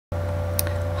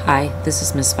Hi, this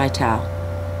is Ms. Vitale.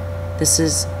 This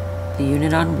is the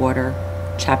unit on water,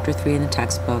 Chapter 3 in the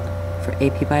textbook for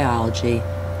AP Biology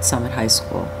at Summit High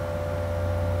School.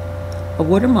 A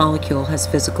water molecule has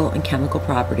physical and chemical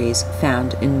properties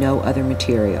found in no other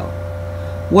material.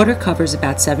 Water covers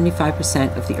about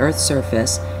 75% of the Earth's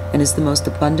surface and is the most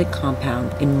abundant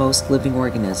compound in most living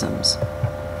organisms.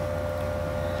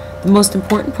 The most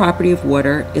important property of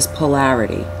water is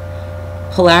polarity.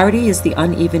 Polarity is the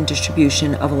uneven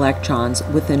distribution of electrons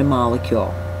within a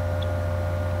molecule.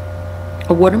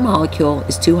 A water molecule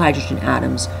is two hydrogen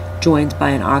atoms joined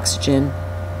by an oxygen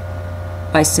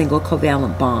by single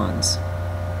covalent bonds.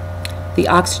 The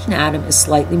oxygen atom is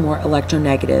slightly more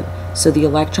electronegative, so the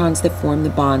electrons that form the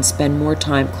bond spend more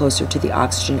time closer to the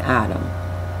oxygen atom.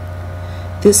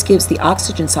 This gives the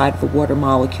oxygen side of a water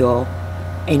molecule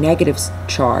a negative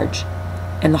charge,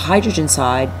 and the hydrogen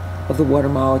side of the water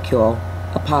molecule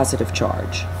a positive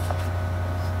charge.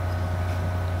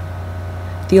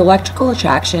 The electrical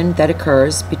attraction that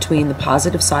occurs between the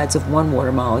positive sides of one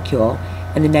water molecule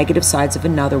and the negative sides of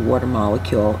another water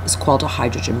molecule is called a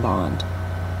hydrogen bond.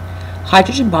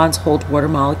 Hydrogen bonds hold water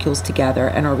molecules together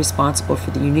and are responsible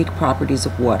for the unique properties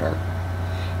of water.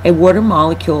 A water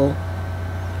molecule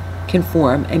can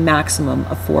form a maximum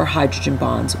of 4 hydrogen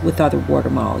bonds with other water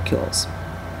molecules.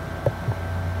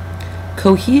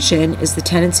 Cohesion is the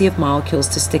tendency of molecules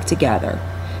to stick together.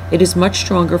 It is much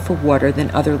stronger for water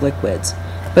than other liquids,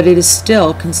 but it is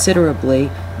still considerably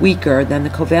weaker than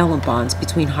the covalent bonds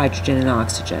between hydrogen and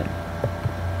oxygen.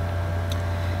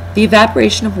 The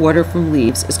evaporation of water from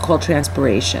leaves is called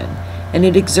transpiration, and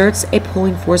it exerts a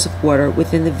pulling force of water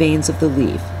within the veins of the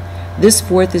leaf. This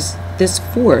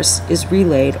force is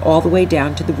relayed all the way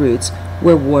down to the roots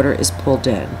where water is pulled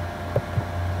in.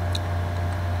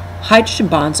 Hydrogen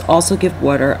bonds also give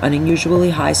water an unusually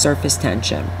high surface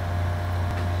tension.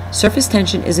 Surface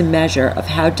tension is a measure of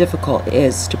how difficult it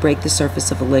is to break the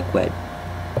surface of a liquid.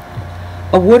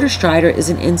 A water strider is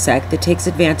an insect that takes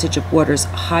advantage of water's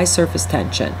high surface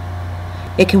tension.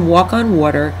 It can walk on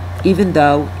water even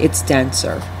though it's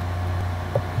denser.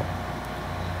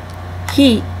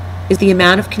 Heat is the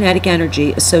amount of kinetic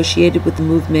energy associated with the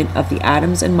movement of the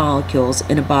atoms and molecules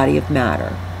in a body of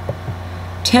matter.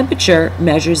 Temperature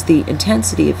measures the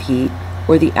intensity of heat,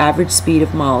 or the average speed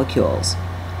of molecules,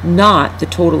 not the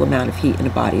total amount of heat in a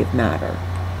body of matter.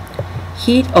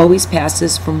 Heat always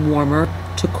passes from warmer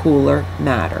to cooler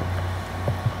matter.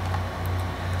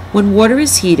 When water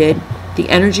is heated, the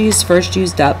energy is first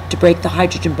used up to break the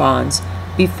hydrogen bonds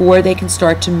before they can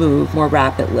start to move more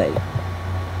rapidly.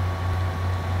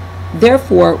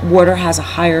 Therefore, water has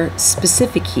a higher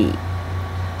specific heat.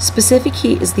 Specific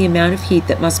heat is the amount of heat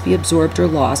that must be absorbed or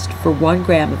lost for 1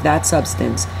 gram of that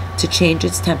substance to change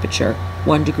its temperature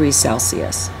 1 degree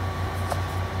Celsius.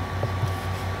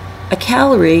 A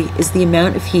calorie is the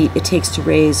amount of heat it takes to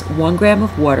raise 1 gram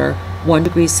of water 1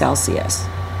 degree Celsius.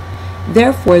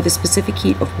 Therefore, the specific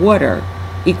heat of water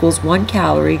equals 1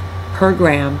 calorie per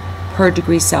gram per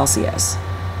degree Celsius.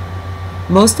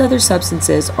 Most other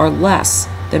substances are less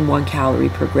than 1 calorie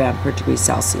per gram per degree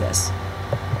Celsius.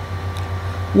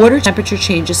 Water temperature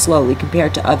changes slowly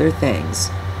compared to other things,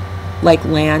 like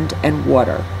land and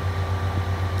water.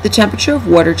 The temperature of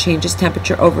water changes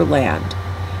temperature over land.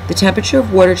 The temperature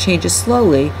of water changes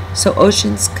slowly, so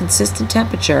ocean's consistent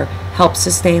temperature helps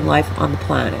sustain life on the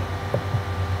planet.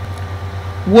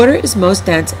 Water is most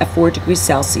dense at 4 degrees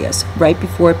Celsius, right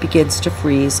before it begins to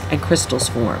freeze and crystals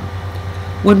form.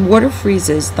 When water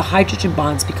freezes, the hydrogen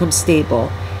bonds become stable,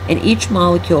 and each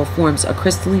molecule forms a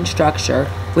crystalline structure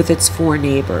with its 4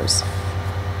 neighbors.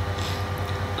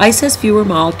 Ice has fewer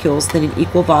molecules than an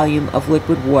equal volume of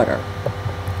liquid water.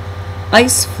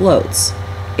 Ice floats.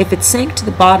 If it sank to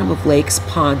the bottom of lakes,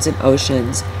 ponds, and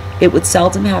oceans, it would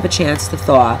seldom have a chance to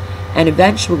thaw, and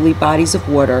eventually bodies of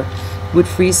water would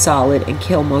freeze solid and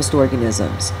kill most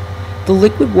organisms. The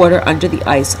liquid water under the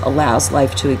ice allows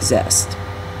life to exist.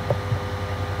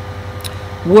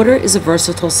 Water is a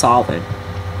versatile solvent.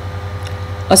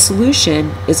 A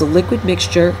solution is a liquid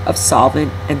mixture of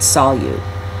solvent and solute.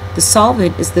 The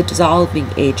solvent is the dissolving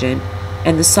agent,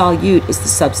 and the solute is the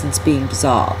substance being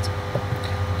dissolved.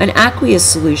 An aqueous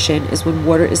solution is when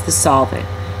water is the solvent.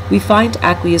 We find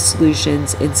aqueous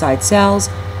solutions inside cells.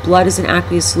 Blood is an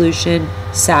aqueous solution.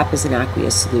 Sap is an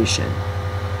aqueous solution.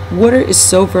 Water is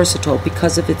so versatile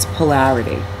because of its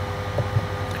polarity.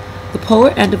 The polar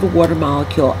end of a water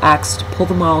molecule acts to pull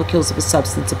the molecules of a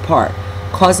substance apart,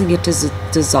 causing it to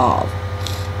dissolve.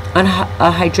 A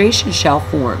hydration shell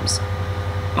forms.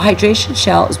 A hydration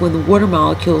shell is when the water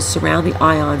molecules surround the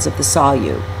ions of the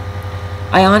solute.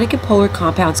 Ionic and polar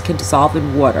compounds can dissolve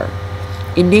in water.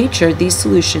 In nature, these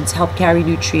solutions help carry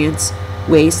nutrients,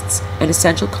 wastes, and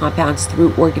essential compounds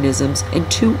through organisms and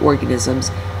to organisms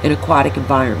in aquatic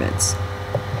environments.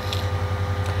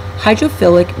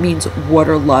 Hydrophilic means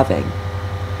water-loving.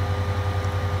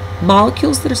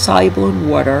 Molecules that are soluble in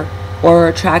water or are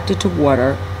attracted to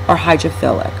water are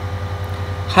hydrophilic.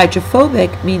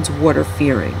 Hydrophobic means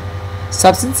water-fearing.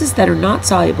 Substances that are not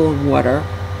soluble in water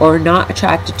or are not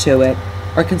attracted to it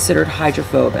are considered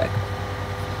hydrophobic.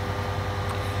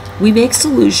 We make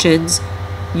solutions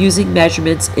using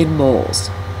measurements in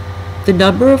moles. The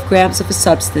number of grams of a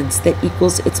substance that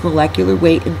equals its molecular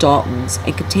weight in Daltons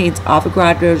and contains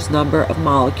Avogadro's number of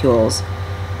molecules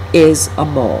is a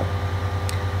mole.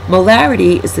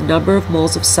 Molarity is the number of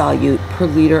moles of solute per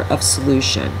liter of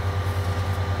solution.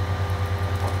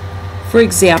 For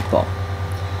example,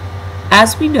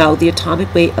 as we know, the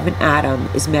atomic weight of an atom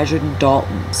is measured in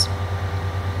Daltons.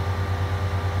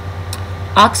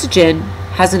 Oxygen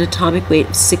has an atomic weight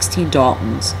of 16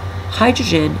 Daltons.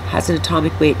 Hydrogen has an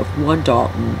atomic weight of 1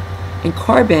 Dalton, and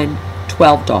carbon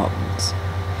 12 Daltons.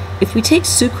 If we take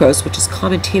sucrose, which is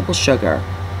common table sugar,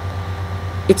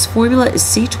 its formula is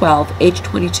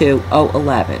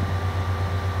C12H22O11.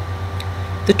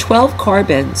 The 12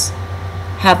 carbons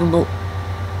have an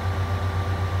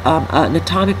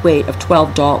atomic weight of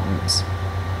 12 Daltons,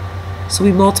 so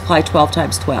we multiply 12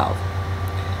 times 12.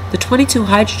 The 22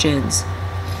 hydrogens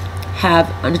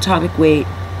have an atomic weight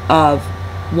of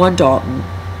 1 Dalton,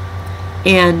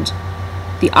 and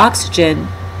the oxygen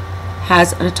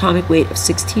has an atomic weight of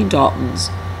 16 Daltons,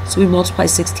 so we multiply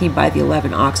 16 by the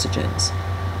 11 oxygens.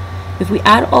 If we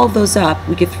add all of those up,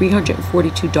 we get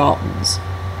 342 Daltons.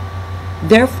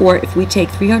 Therefore, if we take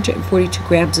 342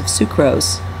 grams of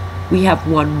sucrose, we have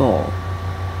 1 mole.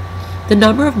 The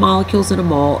number of molecules in a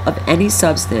mole of any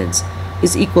substance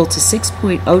is equal to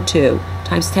 6.02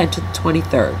 times 10 to the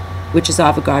 23rd, which is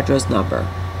Avogadro's number.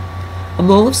 A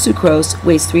mole of sucrose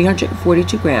weighs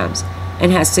 342 grams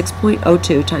and has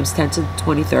 6.02 times 10 to the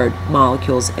 23rd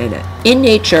molecules in it. In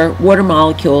nature, water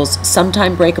molecules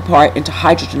sometimes break apart into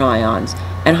hydrogen ions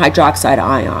and hydroxide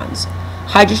ions.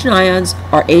 Hydrogen ions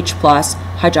are H+,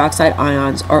 hydroxide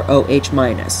ions are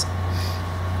OH-.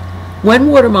 When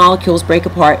water molecules break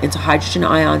apart into hydrogen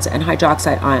ions and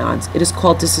hydroxide ions, it is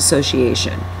called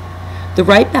dissociation. The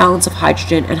right balance of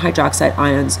hydrogen and hydroxide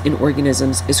ions in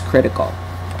organisms is critical.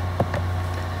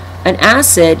 An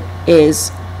acid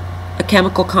is a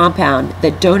chemical compound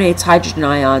that donates hydrogen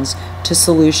ions to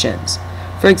solutions.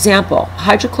 For example,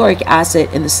 hydrochloric acid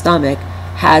in the stomach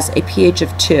has a pH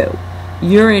of 2.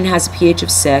 Urine has a pH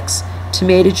of 6.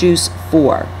 Tomato juice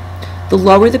 4. The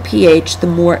lower the pH, the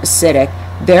more acidic,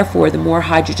 therefore the more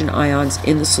hydrogen ions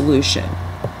in the solution.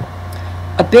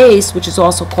 A base, which is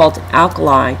also called an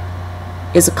alkali,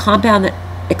 is a compound that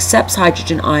accepts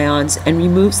hydrogen ions and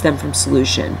removes them from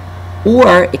solution,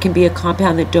 or it can be a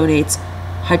compound that donates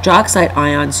hydroxide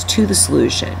ions to the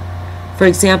solution. For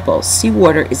example,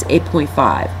 seawater is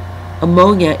 8.5,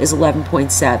 ammonia is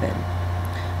 11.7.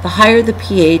 The higher the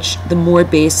pH, the more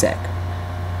basic.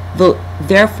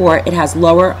 Therefore, it has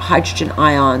lower hydrogen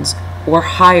ions or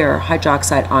higher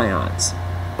hydroxide ions.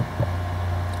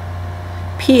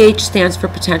 pH stands for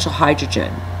potential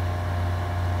hydrogen.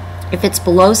 If it's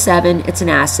below 7, it's an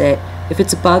acid. If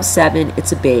it's above 7,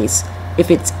 it's a base.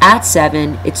 If it's at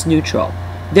 7, it's neutral.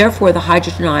 Therefore, the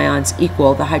hydrogen ions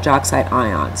equal the hydroxide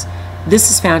ions.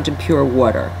 This is found in pure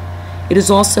water. It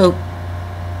is also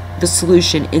the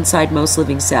solution inside most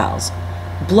living cells.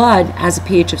 Blood has a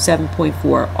pH of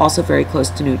 7.4, also very close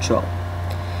to neutral.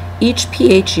 Each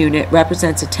pH unit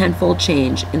represents a 10-fold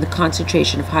change in the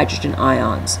concentration of hydrogen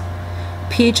ions. A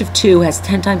pH of 2 has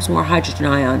 10 times more hydrogen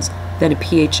ions than a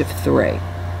pH of 3.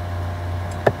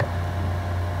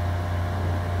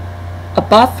 A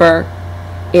buffer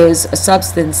is a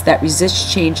substance that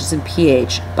resists changes in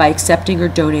pH by accepting or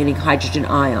donating hydrogen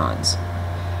ions.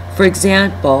 For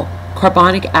example,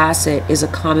 carbonic acid is a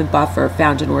common buffer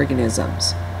found in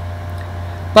organisms.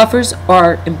 Buffers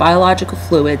are in biological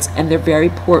fluids, and they're very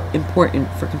important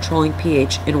for controlling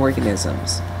pH in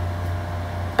organisms.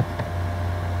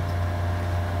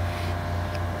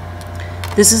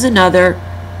 This is another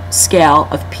scale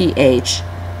of pH,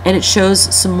 and it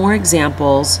shows some more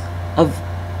examples of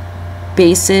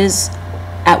bases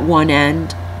at one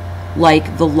end,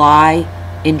 like the lye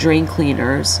in drain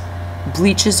cleaners.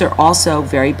 Bleaches are also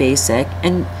very basic,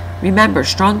 and remember,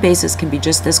 strong bases can be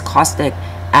just as caustic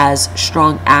as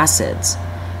strong acids.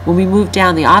 When we move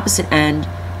down the opposite end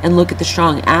and look at the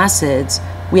strong acids,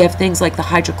 we have things like the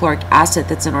hydrochloric acid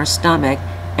that's in our stomach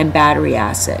and battery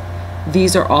acid.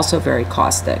 These are also very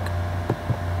caustic.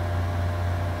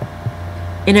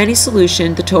 In any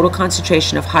solution, the total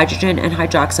concentration of hydrogen and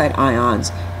hydroxide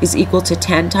ions is equal to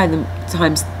 10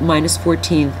 times minus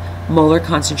 14th molar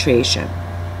concentration.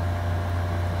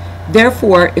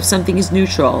 Therefore, if something is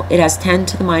neutral, it has 10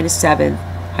 to the minus 7th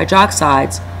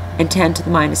hydroxides and 10 to the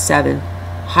minus 7th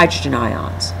hydrogen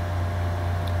ions.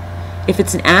 If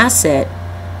it's an acid,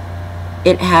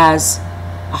 it has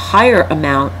a higher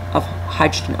amount of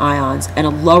hydrogen ions and a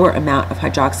lower amount of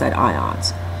hydroxide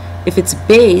ions. If it's a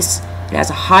base, it has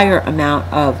a higher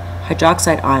amount of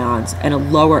hydroxide ions and a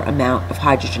lower amount of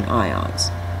hydrogen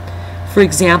ions. For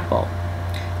example,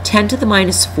 10 to the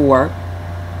minus 4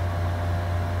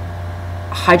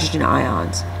 hydrogen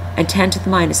ions and 10 to the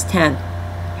minus 10th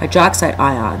hydroxide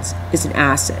ions is an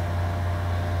acid.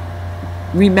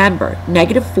 Remember,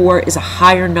 negative 4 is a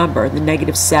higher number than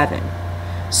negative 7.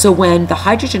 So when the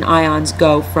hydrogen ions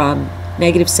go from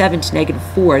negative 7 to negative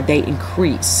 4, they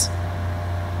increase.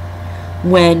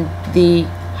 When the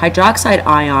hydroxide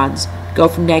ions go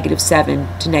from negative 7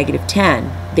 to negative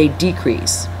 10, they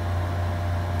decrease.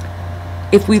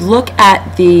 If we look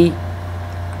at the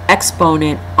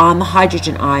exponent on the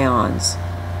hydrogen ions,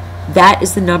 that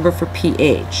is the number for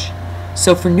pH.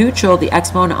 So for neutral, the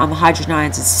exponent on the hydrogen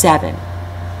ions is 7.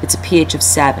 It's a pH of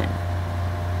 7.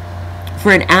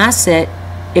 For an acid,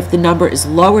 if the number is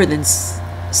lower than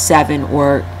 7,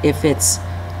 or if it's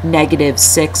negative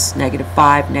 6, negative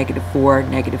 5, negative 4,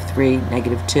 negative 3,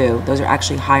 negative 2, those are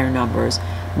actually higher numbers,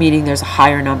 meaning there's a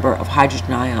higher number of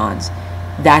hydrogen ions,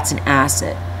 that's an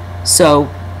acid.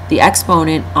 So the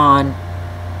exponent on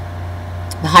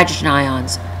the hydrogen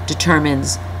ions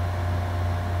determines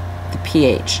the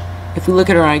pH. If we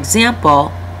look at our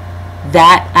example,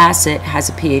 that acid has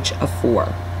a pH of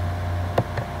 4.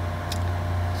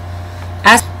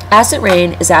 Acid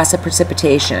rain is acid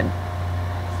precipitation.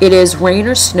 It is rain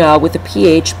or snow with a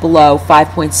pH below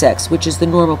 5.6, which is the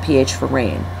normal pH for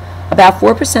rain. About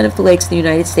 4% of the lakes in the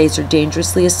United States are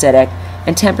dangerously acidic,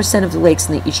 and 10% of the lakes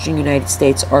in the eastern United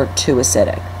States are too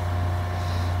acidic.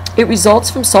 It results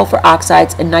from sulfur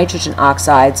oxides and nitrogen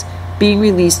oxides being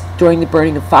released during the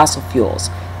burning of fossil fuels,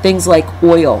 things like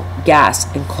oil,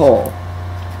 gas, and coal.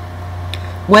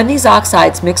 When these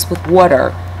oxides mix with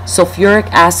water, sulfuric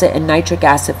acid and nitric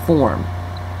acid form.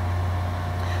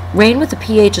 Rain with a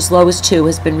pH as low as 2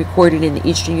 has been recorded in the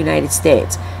eastern United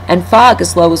States, and fog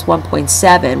as low as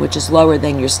 1.7, which is lower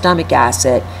than your stomach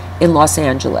acid, in Los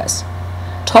Angeles.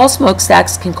 Tall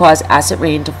smokestacks can cause acid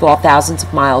rain to fall thousands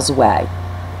of miles away.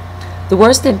 The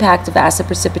worst impact of acid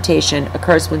precipitation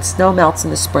occurs when snow melts in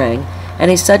the spring and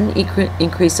a sudden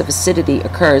increase of acidity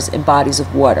occurs in bodies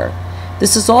of water.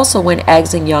 This is also when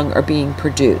eggs and young are being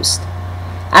produced.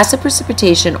 Acid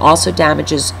precipitation also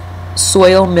damages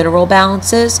soil mineral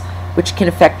balances, which can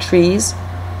affect trees.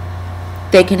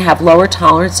 They can have lower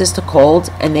tolerances to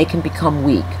cold, and they can become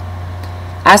weak.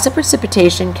 Acid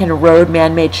precipitation can erode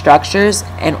man-made structures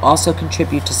and also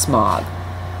contribute to smog.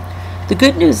 The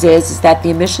good news is that the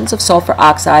emissions of sulfur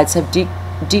oxides have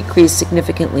decreased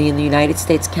significantly in the United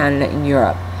States, Canada, and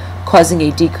Europe, causing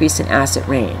a decrease in acid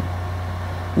rain.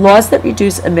 Laws that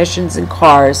reduce emissions in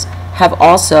cars have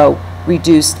also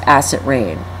reduced acid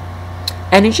rain.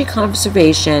 Energy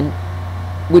conservation,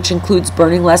 which includes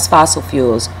burning less fossil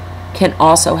fuels, can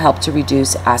also help to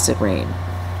reduce acid rain.